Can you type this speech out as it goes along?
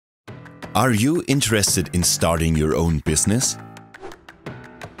Are you interested in starting your own business?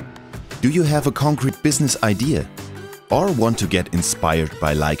 Do you have a concrete business idea? Or want to get inspired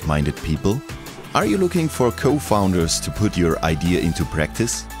by like-minded people? Are you looking for co-founders to put your idea into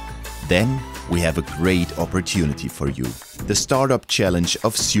practice? Then we have a great opportunity for you. The Startup Challenge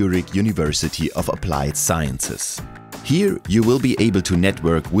of Zurich University of Applied Sciences. Here you will be able to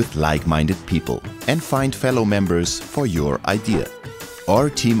network with like-minded people and find fellow members for your idea. Or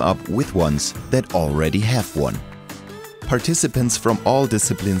team up with ones that already have one. Participants from all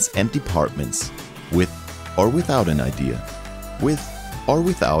disciplines and departments, with or without an idea, with or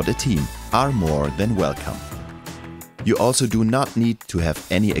without a team, are more than welcome. You also do not need to have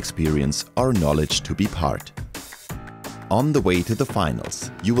any experience or knowledge to be part. On the way to the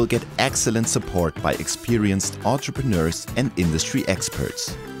finals, you will get excellent support by experienced entrepreneurs and industry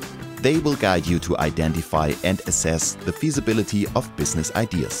experts. They will guide you to identify and assess the feasibility of business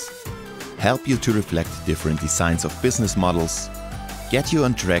ideas, help you to reflect different designs of business models, get you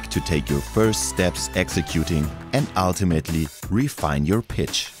on track to take your first steps executing, and ultimately refine your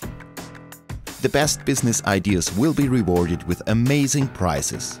pitch. The best business ideas will be rewarded with amazing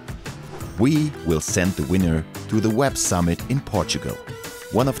prizes. We will send the winner to the Web Summit in Portugal,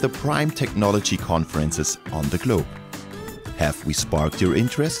 one of the prime technology conferences on the globe. Have we sparked your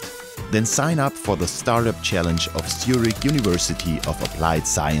interest? Then sign up for the Startup Challenge of Zurich University of Applied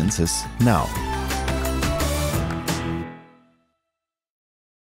Sciences now.